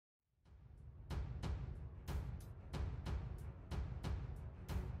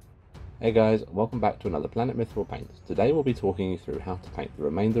Hey guys, welcome back to another Planet Mythical Paints. Today we'll be talking you through how to paint the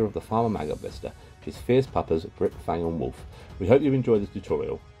remainder of the Farmer Maggot blister, which is Fierce Puppers, Grip, Fang and Wolf. We hope you enjoyed this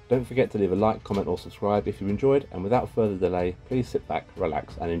tutorial. Don't forget to leave a like, comment or subscribe if you enjoyed, and without further delay, please sit back,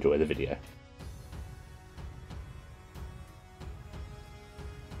 relax and enjoy the video.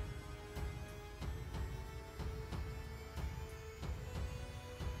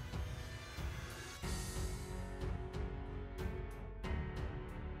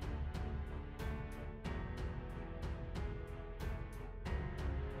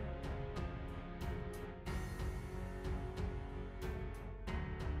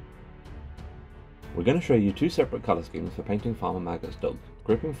 We're going to show you two separate colour schemes for painting Farmer Maggot's dog.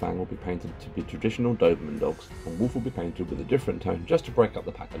 Grip and Fang will be painted to be traditional Doberman dogs, and Wolf will be painted with a different tone just to break up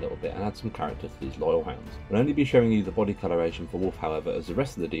the pack a little bit and add some character to these loyal hounds. We'll only be showing you the body coloration for Wolf, however, as the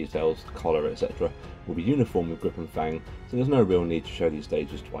rest of the details, the collar, etc. will be uniform with Grip and Fang, so there's no real need to show these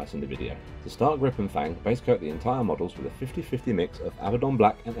stages twice in the video. To start Grip and Fang, base coat the entire models with a 50-50 mix of Abaddon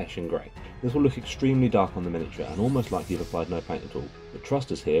Black and Eshin Grey. This will look extremely dark on the miniature and almost like you've applied no paint at all. But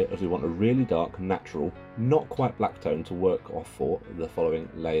trust us here, as we want a really dark, natural, not quite black tone to work off for the following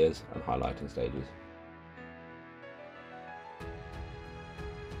layers and highlighting stages.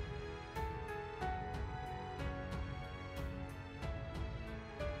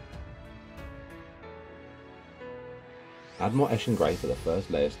 Add more Eshin Grey for the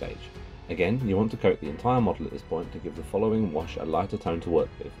first layer stage. Again, you want to coat the entire model at this point to give the following wash a lighter tone to work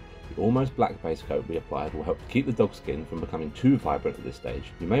with. The almost black base coat we applied will help to keep the dog's skin from becoming too vibrant at this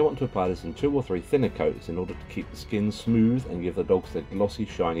stage. You may want to apply this in 2 or 3 thinner coats in order to keep the skin smooth and give the dogs the glossy,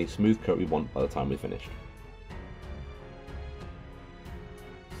 shiny, smooth coat we want by the time we're finished.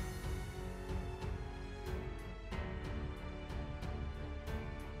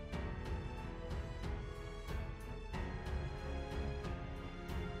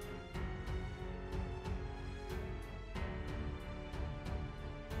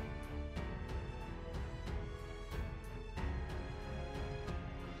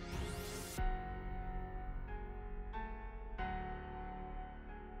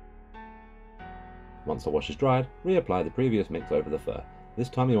 Once the wash is dried, reapply the previous mix over the fur. This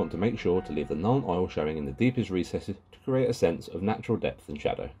time you want to make sure to leave the Nuln oil showing in the deepest recesses to create a sense of natural depth and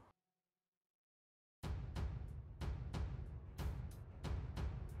shadow.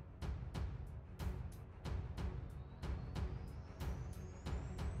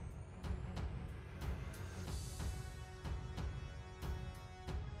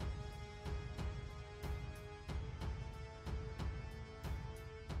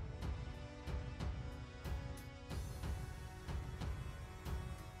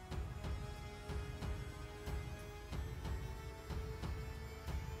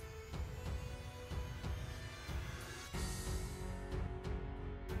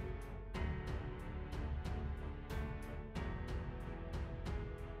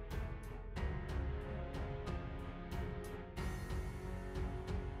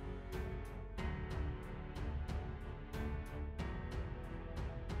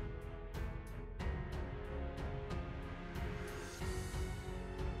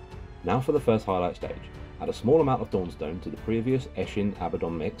 Now for the first highlight stage. Add a small amount of Dawnstone to the previous Eshin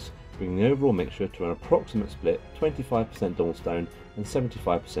Abaddon mix, bringing the overall mixture to an approximate split 25% Dawnstone and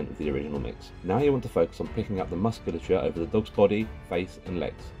 75% of the original mix. Now you want to focus on picking up the musculature over the dog's body, face and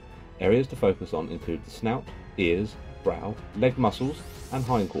legs. Areas to focus on include the snout, ears, brow, leg muscles and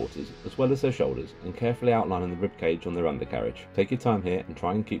hindquarters, as well as their shoulders, and carefully outlining the ribcage on their undercarriage. Take your time here and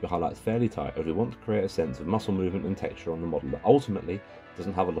try and keep your highlights fairly tight, as we want to create a sense of muscle movement and texture on the model that ultimately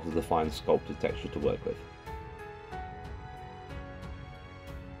doesn't have a lot of defined sculpted texture to work with.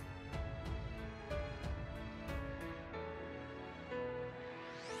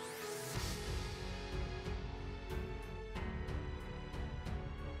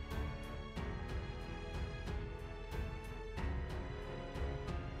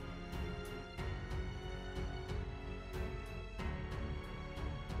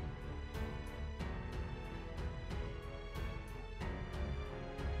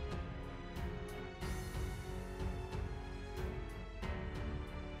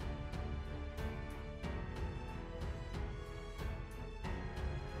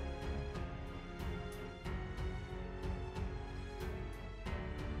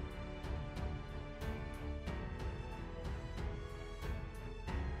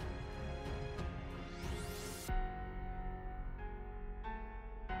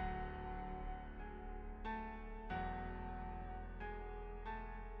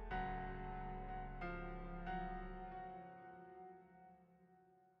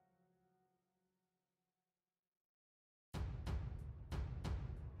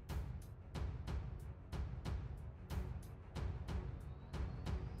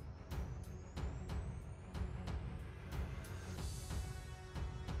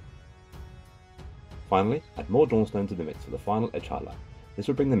 Finally, add more Dawnstone to the mix for the final edge highlight. This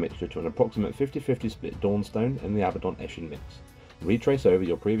will bring the mixture to an approximate 50-50 split Dawnstone and the Abaddon Eshin mix. Retrace over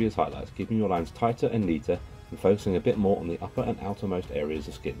your previous highlights, keeping your lines tighter and neater, and focusing a bit more on the upper and outermost areas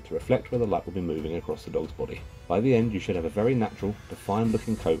of skin to reflect where the light will be moving across the dog's body. By the end, you should have a very natural, defined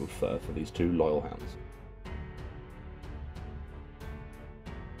looking coat of fur for these two loyal hounds.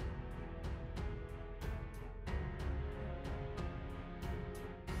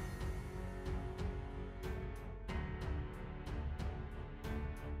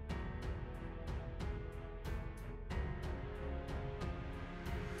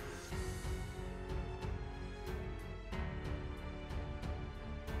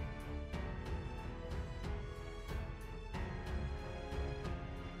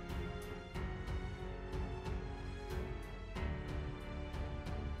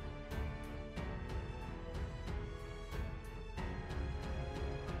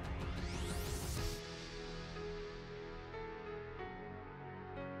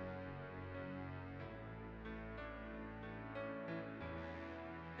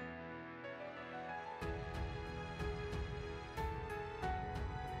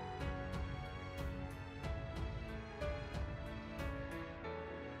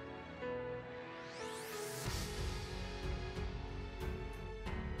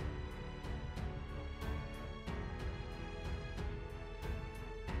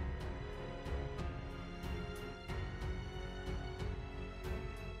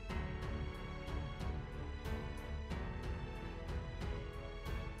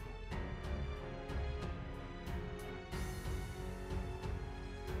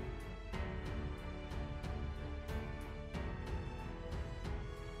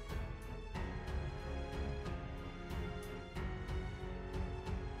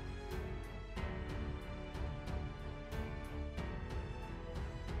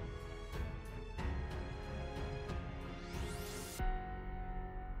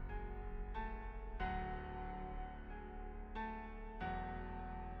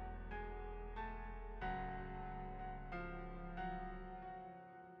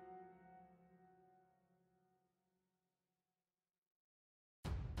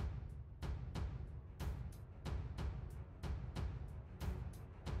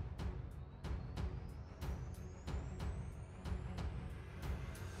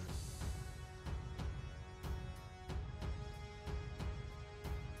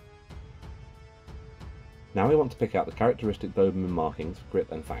 Now we want to pick out the characteristic Doberman markings, grip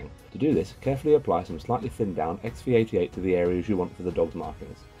and fang. To do this, carefully apply some slightly thinned down XV88 to the areas you want for the dog's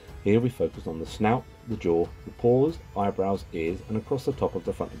markings. Here we focus on the snout, the jaw, the paws, eyebrows, ears and across the top of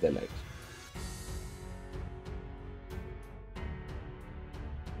the front of their legs.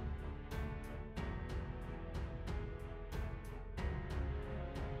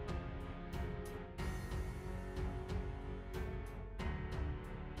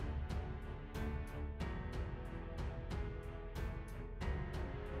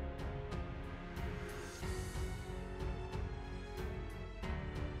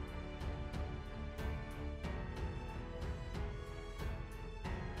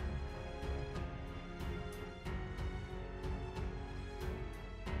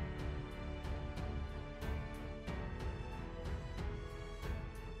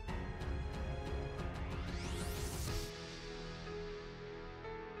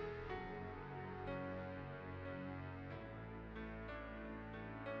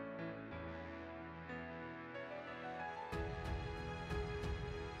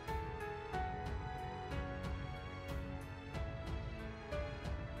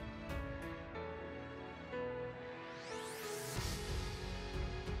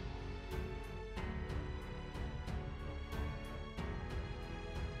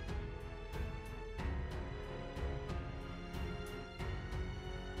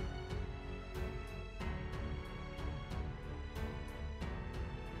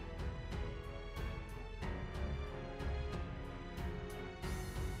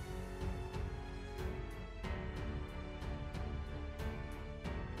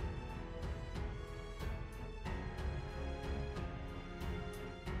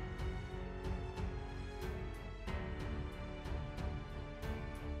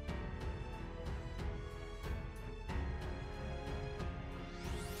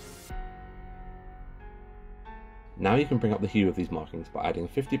 Now you can bring up the hue of these markings by adding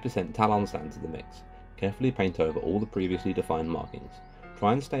 50% Talon sand to the mix. Carefully paint over all the previously defined markings.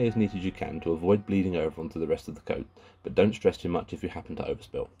 Try and stay as neat as you can to avoid bleeding over onto the rest of the coat, but don't stress too much if you happen to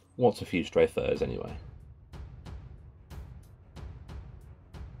overspill. What's a few stray furs anyway?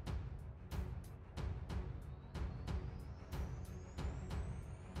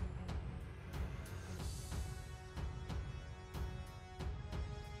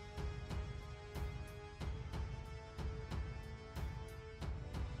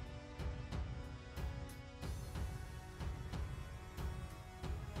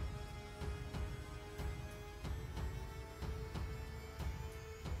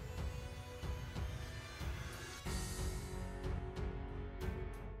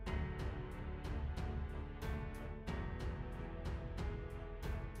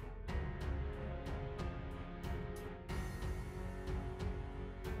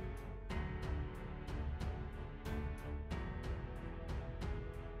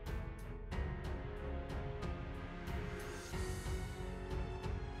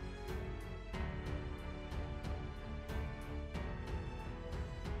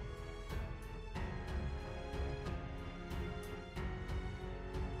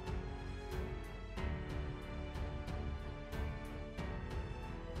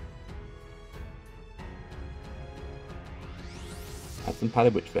 Add some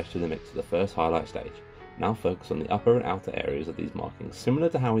padded witch flesh to the mix for the first highlight stage. Now focus on the upper and outer areas of these markings, similar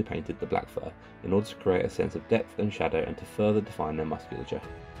to how we painted the black fur, in order to create a sense of depth and shadow and to further define their musculature.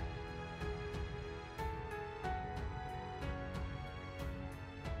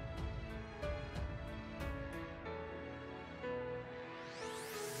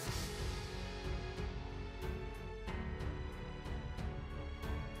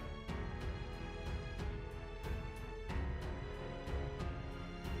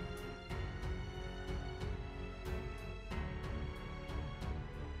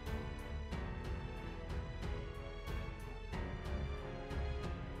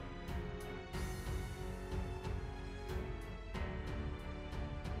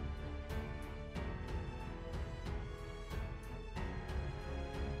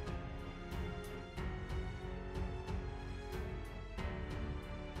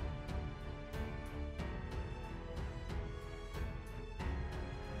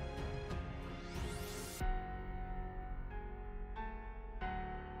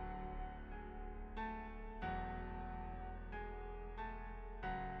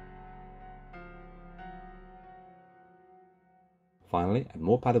 Finally, add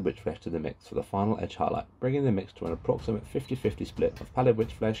more padded witch flesh to the mix for the final edge highlight, bringing the mix to an approximate 50-50 split of padded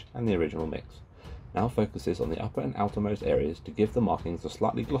witch flesh and the original mix. Now focus this on the upper and outermost areas to give the markings a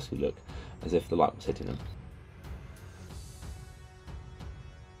slightly glossy look, as if the light was hitting them.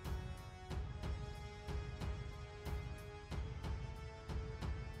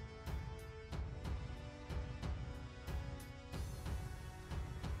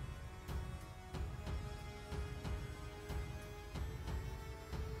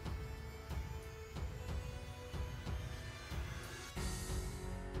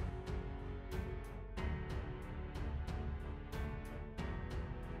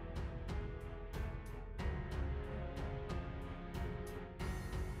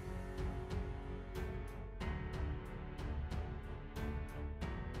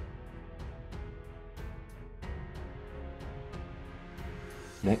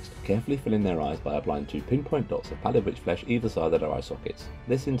 Next, carefully fill in their eyes by applying 2 pinpoint dots of padded witch flesh either side of their eye sockets.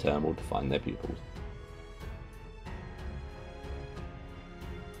 This in turn will define their pupils.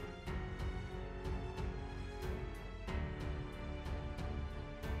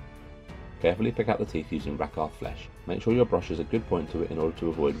 Carefully pick out the teeth using rack-off flesh. Make sure your brush has a good point to it in order to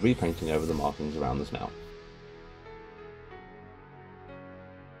avoid repainting over the markings around the snout.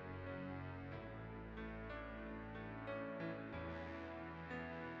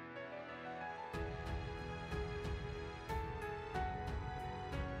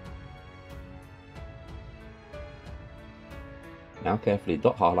 Now carefully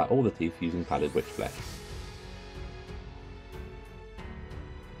dot highlight all the teeth using padded witch flesh.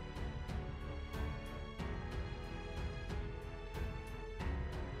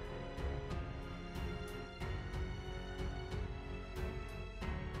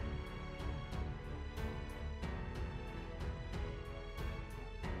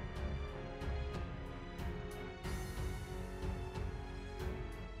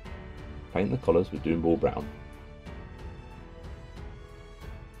 Paint the collars with Doomball brown.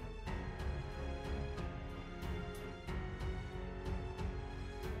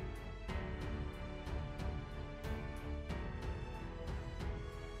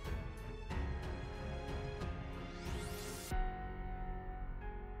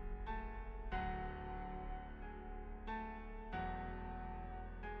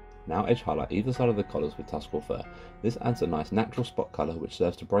 Now edge highlight either side of the collars with tuskal fur. This adds a nice natural spot colour which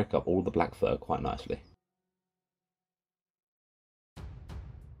serves to break up all the black fur quite nicely.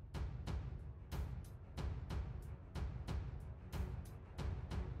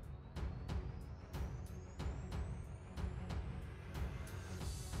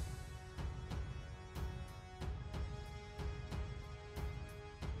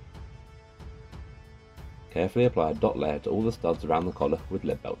 Carefully apply a dot layer to all the studs around the collar with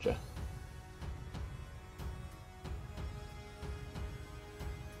lead belcher.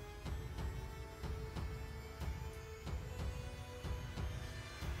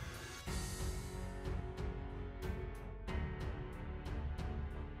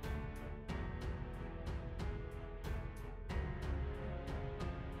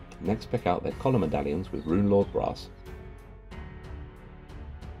 Next pick out their collar medallions with Rune Lord brass.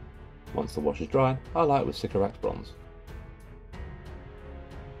 Once the wash is dried, highlight with Sycorax bronze.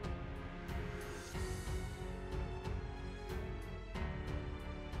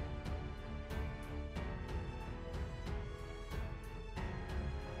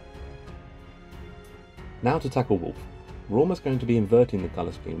 Now to tackle Wolf. We're almost going to be inverting the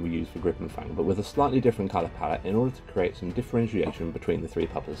colour scheme we use for Grip and Fang, but with a slightly different colour palette in order to create some differentiation between the three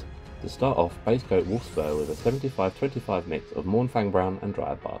puppers. To start off, base coat wolf's fur with a 75-25 mix of Mournfang brown and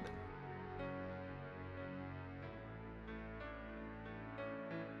Dryad bark.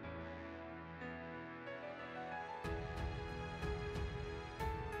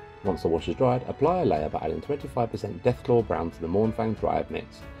 Once the wash is dried, apply a layer by adding 25% Deathclaw brown to the Mournfang Dryad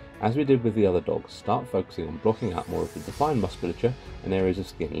mix. As we did with the other dogs, start focusing on blocking out more of the defined musculature and areas of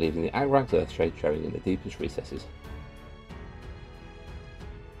skin, leaving the Agrax Earthshade showing in the deepest recesses.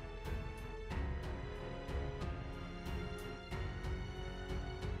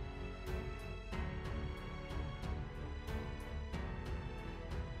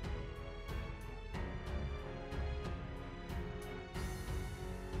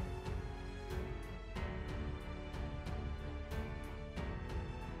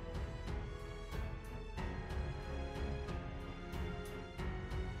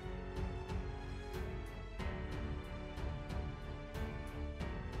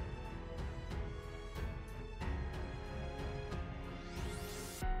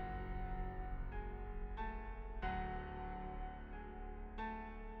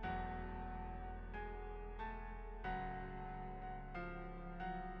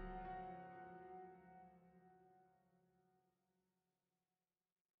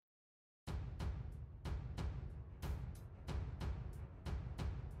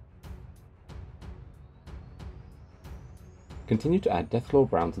 Continue to add Deathclaw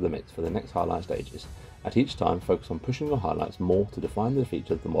brown to the mix for the next highlight stages. At each time, focus on pushing your highlights more to define the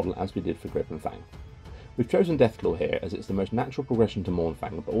feature of the model as we did for Grip and Fang. We've chosen Deathclaw here as it's the most natural progression to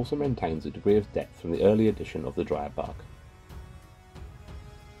Mournfang, but also maintains a degree of depth from the early addition of the Dryad bark.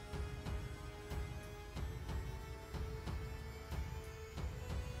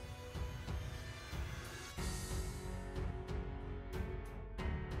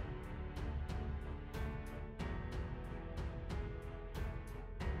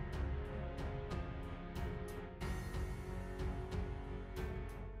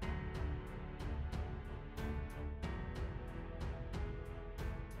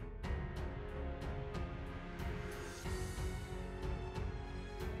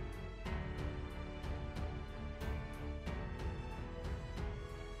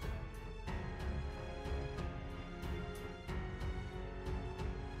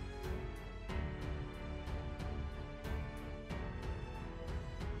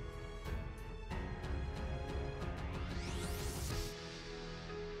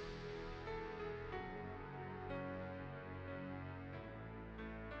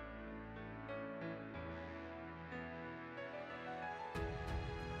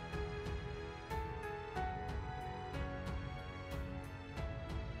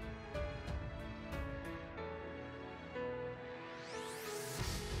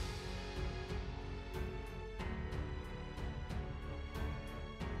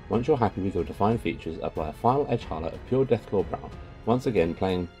 Once you're happy with your defined features, apply a final edge highlight of pure Deathclaw brown, once again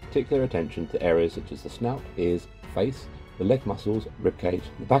paying particular attention to areas such as the snout, ears, face, the leg muscles, ribcage,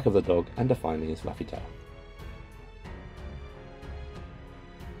 the back of the dog, and defining his fluffy tail.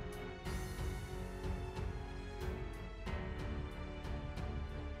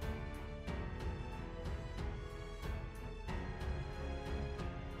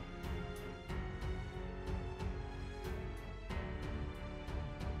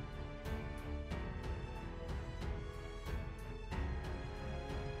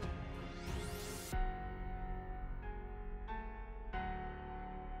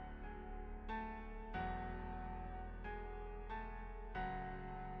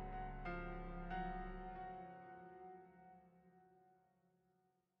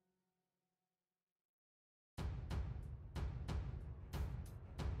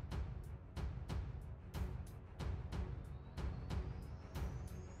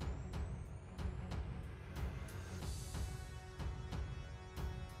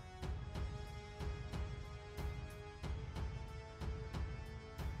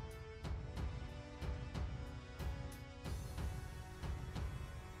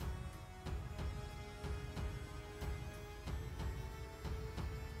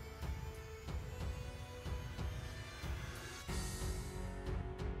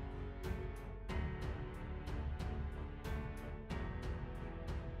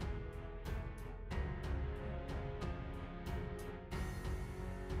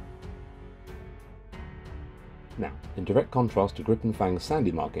 Now, in direct contrast to Grip and Fang's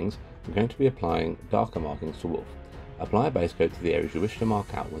sandy markings, we're going to be applying darker markings to Wolf. Apply a base coat to the areas you wish to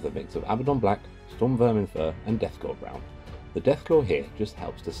mark out with a mix of Abaddon Black, Storm Vermin Fur and Deathclaw Brown. The deathclaw here just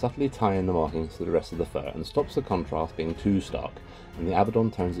helps to subtly tie in the markings to the rest of the fur and stops the contrast being too stark, and the Abaddon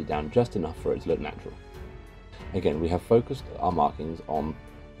tones it down just enough for it to look natural. Again, we have focused our markings on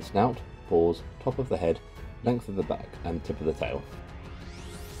the snout, paws, top of the head, length of the back and tip of the tail.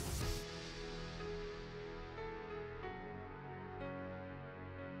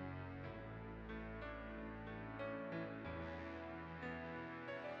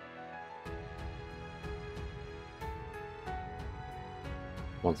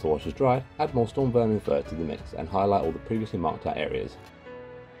 Once the wash is dry, add more storm vermin fur to the mix and highlight all the previously marked out areas.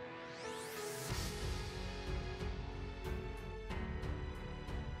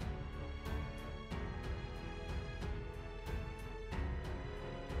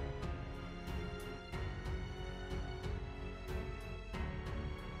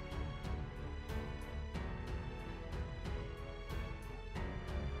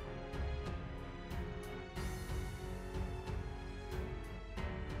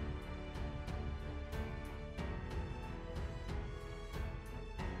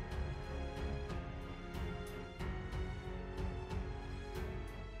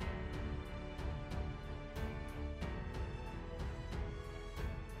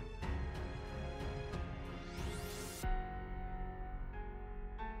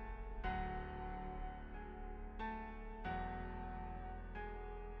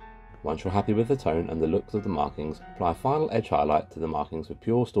 Once you're happy with the tone and the looks of the markings, apply a final edge highlight to the markings with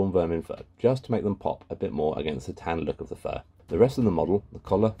pure storm vermin fur, just to make them pop a bit more against the tan look of the fur. The rest of the model, the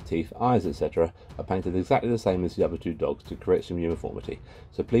collar, teeth, eyes, etc. are painted exactly the same as the other two dogs to create some uniformity,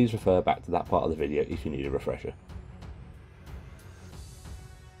 so please refer back to that part of the video if you need a refresher.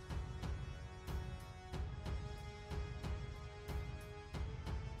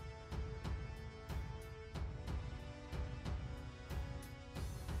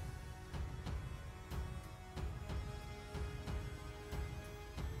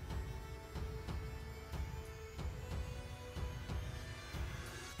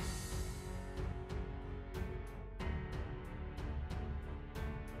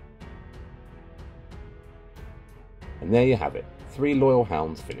 And there you have it, 3 loyal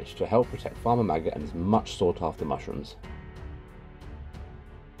hounds finished to help protect Farmer Maggot and his much sought after mushrooms.